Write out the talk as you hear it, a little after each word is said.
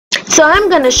So I'm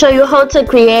going to show you how to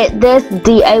create this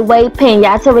DIY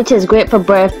pinata, which is great for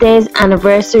birthdays,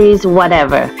 anniversaries,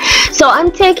 whatever. So I'm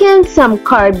taking some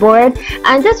cardboard,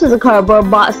 and this was a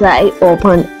cardboard box that I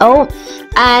opened out,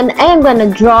 and I am going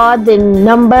to draw the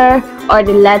number or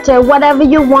the letter, whatever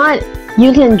you want,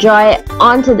 you can draw it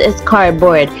onto this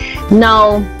cardboard.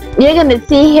 Now you're going to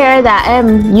see here that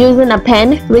I'm using a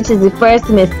pen, which is the first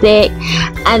mistake,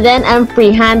 and then I'm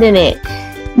freehanding it.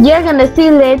 You're going to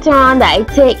see later on that I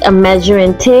take a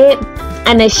measuring tape,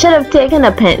 and I should have taken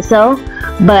a pencil,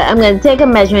 but I'm going to take a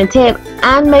measuring tape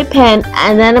and my pen,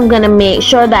 and then I'm going to make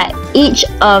sure that each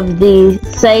of the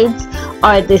sides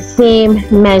are the same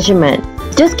measurement.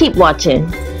 Just keep watching.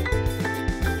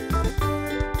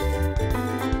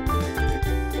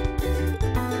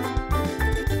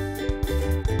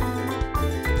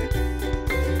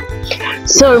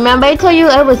 So remember I told you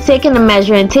I was taking a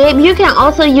measuring tape. You can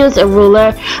also use a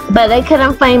ruler, but I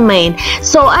couldn't find mine.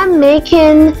 So I'm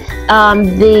making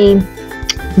the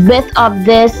width of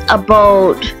this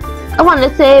about, I want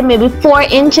to say maybe 4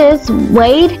 inches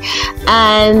wide,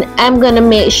 and I'm going to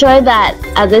make sure that,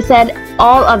 as I said,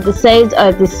 all of the sides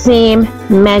are the same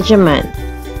measurement.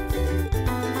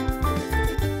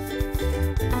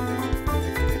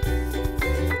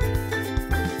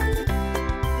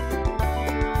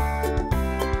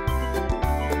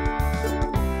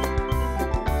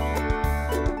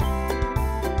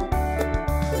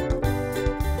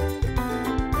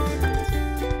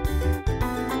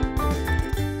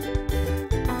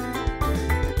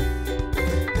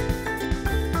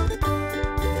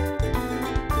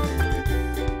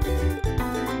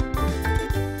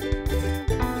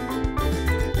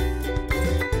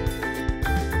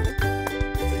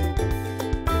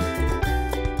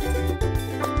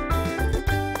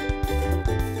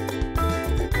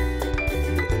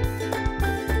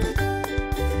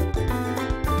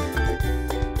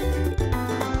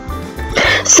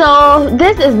 So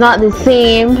this is not the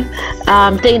same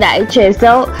thing that I traced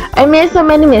out. I made so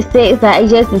many mistakes that I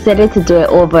just decided to do it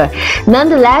over.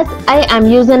 Nonetheless, I am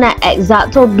using an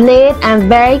X-Acto blade, and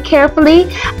very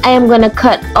carefully I am going to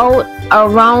cut out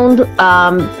around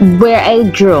where I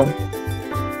drew.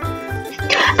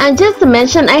 And just to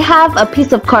mention, I have a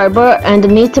piece of cardboard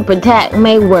underneath to protect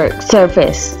my work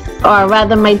surface, or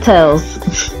rather my tiles.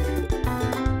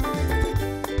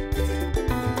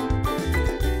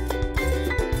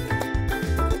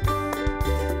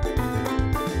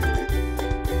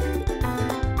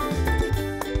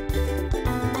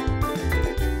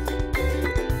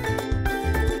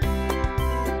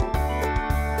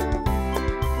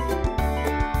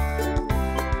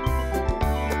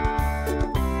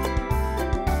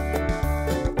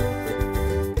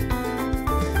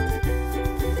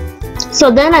 So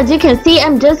then, as you can see,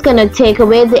 I'm just going to take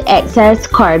away the excess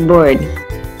cardboard.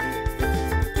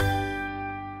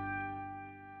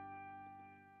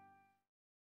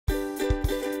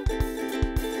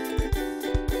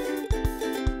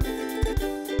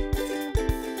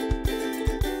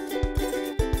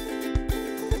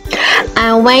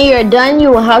 And when you're done, you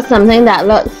will have something that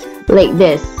looks like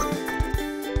this.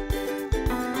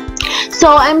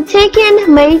 So I'm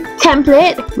taking my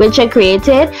template, which I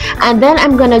created, and then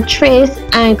I'm going to trace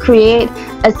and create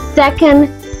a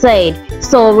second side.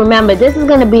 So remember, this is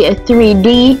going to be a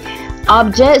 3D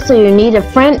object, so you need a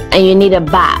front and you need a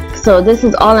back. So this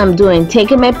is all I'm doing,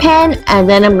 taking my pen, and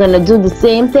then I'm going to do the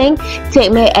same thing,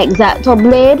 take my X-Acto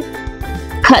blade,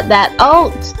 cut that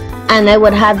out, and I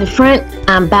would have the front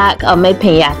and back of my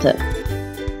pinata.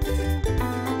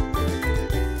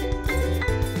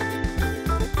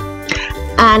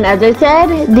 And as I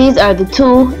said, these are the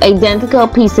two identical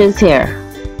pieces here.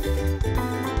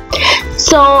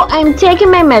 So I'm taking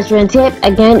my measuring tape.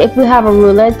 Again, if you have a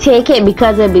ruler, take it,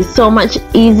 because it'll be so much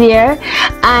easier.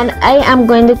 And I am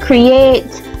going to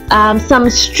create some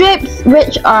strips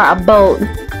which are about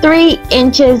 3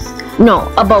 inches,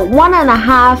 no, about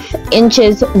 1.5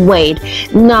 inches wide.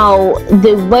 Now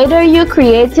the wider you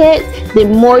create it, the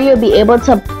more you'll be able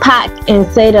to pack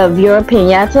inside of your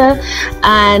pinata.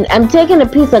 And I'm taking a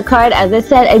piece of card. As I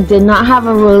said, I did not have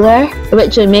a ruler,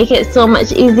 which will make it so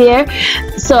much easier.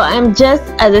 So I'm just,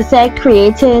 as I said,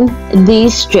 creating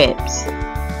these strips.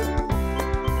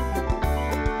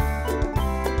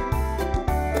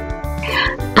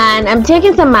 And I'm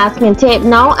taking some masking tape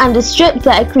now, and the strips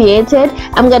that I created,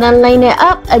 I'm gonna line it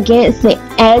up against the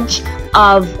edge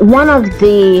of one of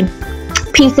the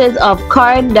pieces of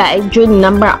card that I drew the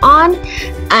number on.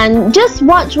 And just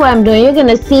watch what I'm doing. You're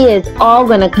gonna see it's all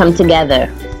gonna come together.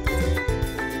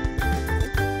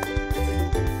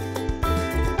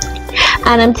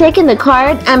 And I'm taking the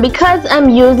card, and because I'm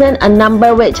using a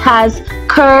number which has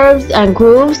curves and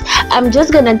grooves, I'm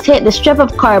just gonna take the strip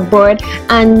of cardboard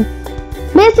and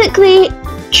basically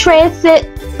trace it.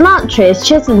 Not trace,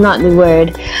 trace is not the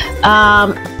word.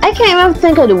 I can't even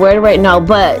think of the word right now,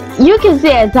 but you can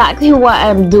see exactly what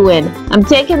I'm doing. I'm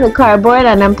taking the cardboard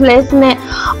and I'm placing it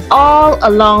all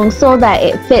along so that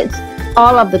it fits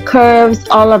all of the curves,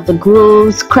 all of the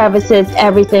grooves, crevices,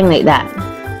 everything like that.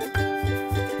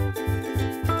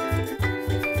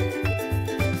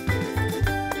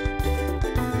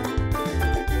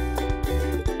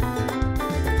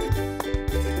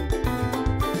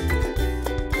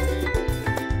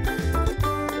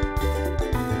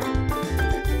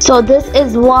 So this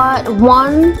is what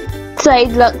one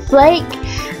side looks like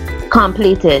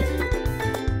completed.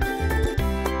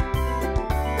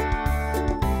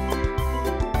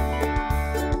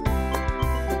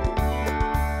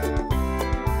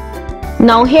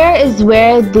 Now here is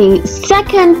where the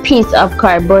second piece of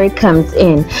cardboard comes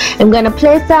in. I'm going to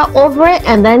place that over it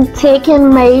and then taking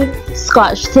my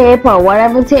scotch tape or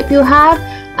whatever tape you have,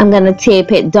 I'm going to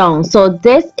tape it down. So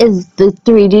this is the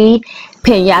 3D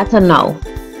piñata now.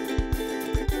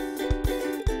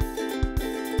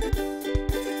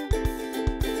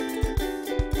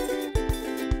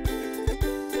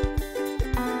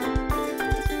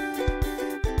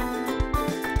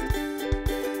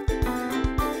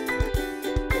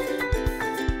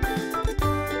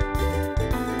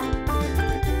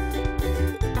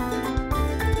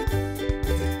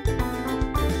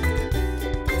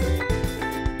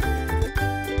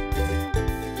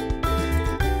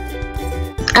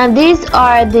 And these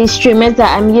are the streamers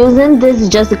that I'm using. This is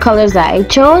just the colors that I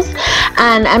chose,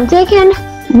 and I'm taking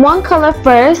one color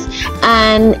first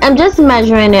and I'm just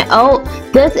measuring it out.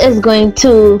 This is going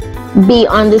to be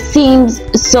on the seams,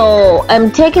 so I'm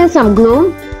taking some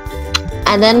glue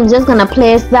and then I'm just gonna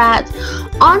place that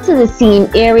onto the seam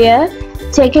area,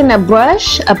 taking a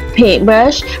brush, a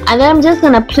paintbrush, and then I'm just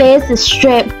gonna place the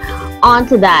strip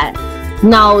onto that.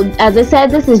 Now, as I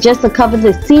said, this is just to cover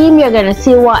the seam. You're gonna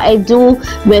see what I do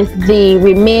with the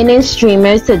remaining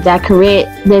streamers to decorate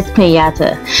this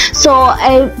piñata. So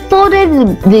I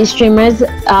folded the streamers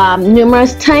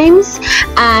numerous times,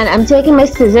 and I'm taking my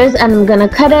scissors and I'm gonna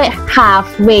cut it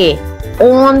halfway,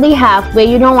 only halfway.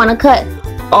 You don't want to cut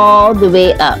all the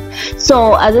way up.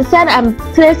 So as I said, I'm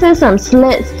placing some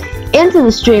slits into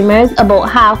the streamers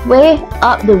about halfway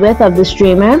up the width of the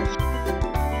streamer.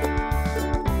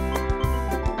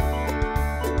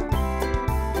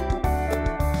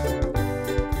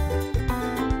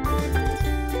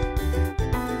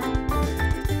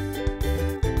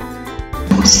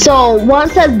 So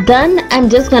once that's done, I'm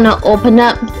just gonna open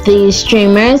up the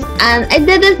streamers, and I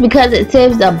did this because it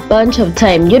saves a bunch of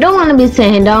time. You don't want to be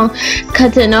sitting down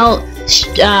cutting out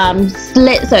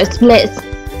slits or splits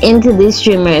into these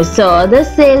streamers, so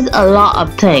this saves a lot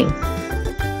of time.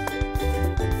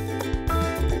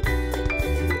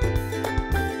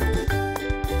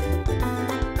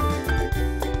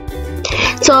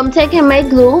 So I'm taking my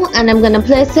glue and I'm gonna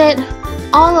place it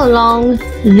all along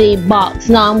the box.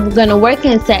 Now I'm gonna work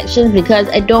in sections because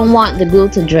I don't want the glue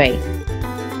to dry.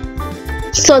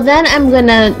 So then I'm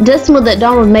gonna just smooth it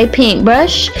down with my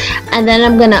paintbrush, and then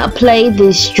I'm gonna apply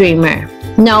the streamer.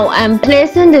 Now I'm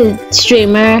placing the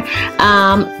streamer,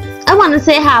 I want to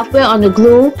say halfway on the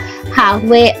glue,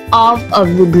 halfway off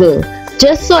of the glue,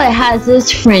 just so it has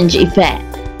this fringe effect.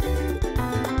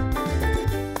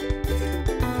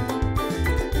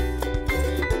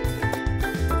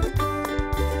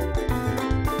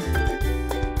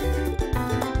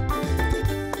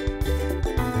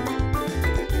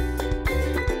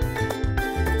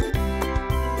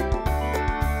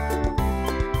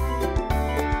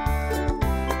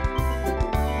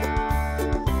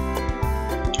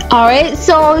 Alright,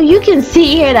 so you can see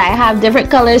here that I have different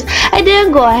colors. I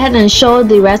didn't go ahead and show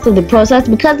the rest of the process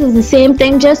because it's the same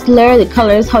thing, just layer the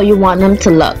colors how you want them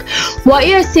to look. What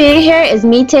you're seeing here is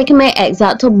me taking my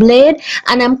X-Acto blade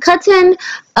and I'm cutting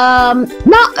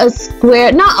not a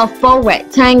square, not a full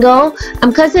rectangle.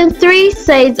 I'm cutting 3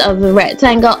 sides of the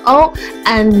rectangle out,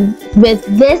 and with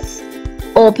this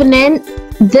opening,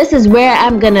 this is where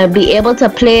I'm gonna be able to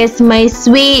place my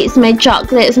sweets, my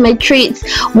chocolates, my treats,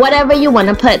 whatever you want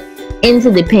to put into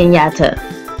the piñata.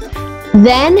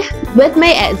 Then with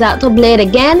my X-Acto blade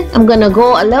again, I'm gonna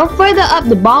go a little further up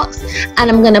the box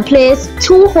and I'm gonna place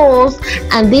 2 holes,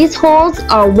 and these holes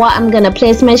are what I'm gonna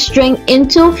place my string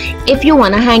into if you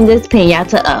want to hang this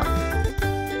piñata up.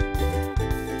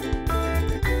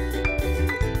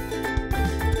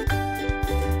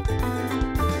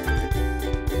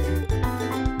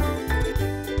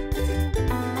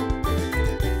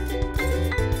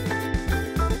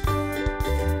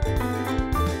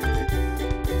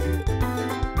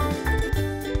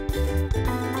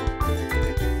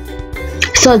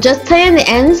 So just tying the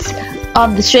ends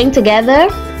of the string together.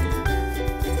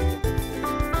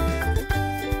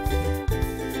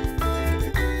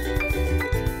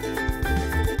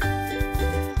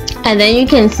 And then you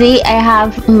can see I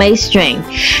have my string.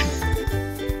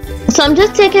 So I'm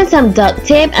just taking some duct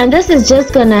tape, and this is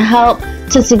just gonna help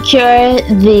to secure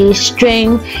the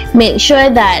string, make sure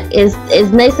that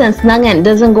it's nice and snug and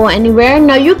doesn't go anywhere.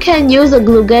 Now you can use a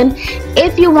glue gun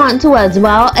if you want to as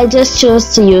well. I just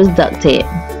chose to use duct tape.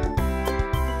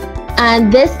 And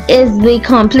this is the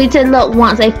completed look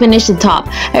once I finish the top.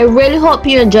 I really hope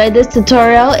you enjoyed this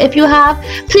tutorial. If you have,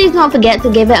 please don't forget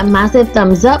to give it a massive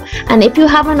thumbs up, and if you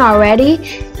haven't already,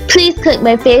 please click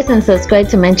my face and subscribe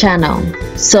to my channel.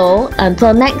 So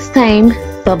until next time,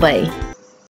 bye bye.